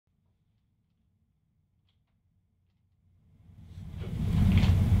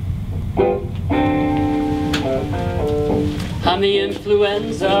I'm the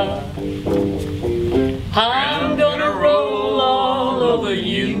influenza. I'm gonna roll all over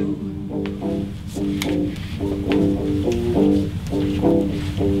you.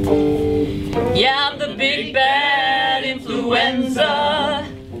 Yeah, I'm the big bad influenza.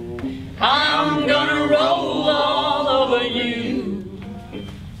 I'm gonna roll all over you.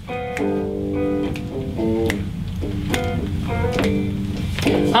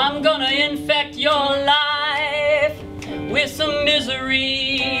 I'm gonna infect your life with some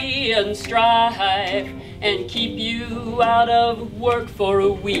misery and strife and keep you out of work for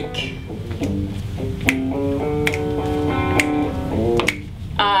a week.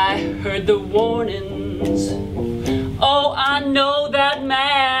 I heard the warnings. Oh, I know that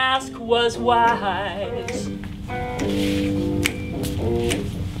mask was wise.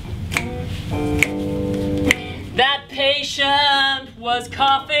 That patient was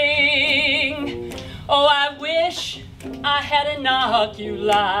coughing. Oh, I wish I had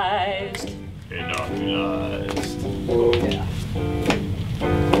inoculized. Oh, yeah.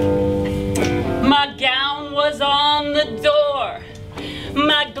 My gown was on the door.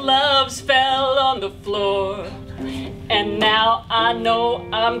 My gloves fell on the floor. And now I know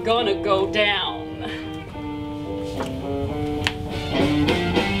I'm gonna go down.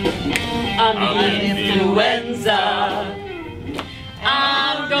 I'm the influenza.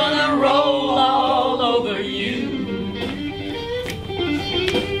 I'm gonna roll all over you.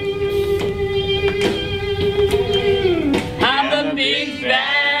 I'm the big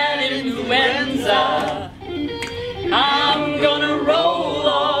bad influenza. I'm gonna roll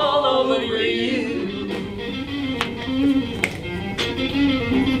all over you.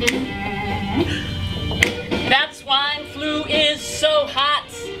 That swine flu is so hot,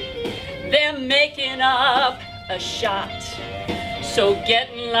 they're making up a shot. So get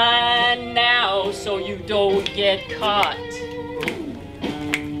in line now so you don't get caught.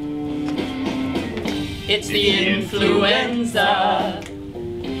 It's the influenza.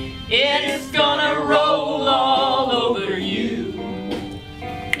 It's gonna roll all over you.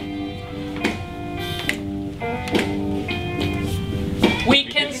 We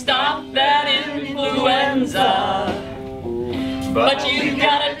can stop that influenza, but you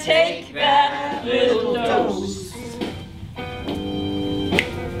gotta take that little dose.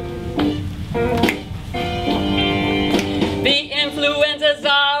 The influenza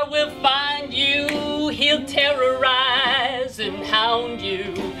czar will find you. He'll terrorize and hound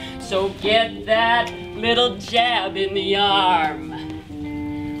you. So get that little jab in the arm.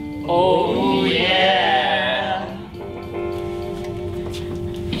 Oh yeah.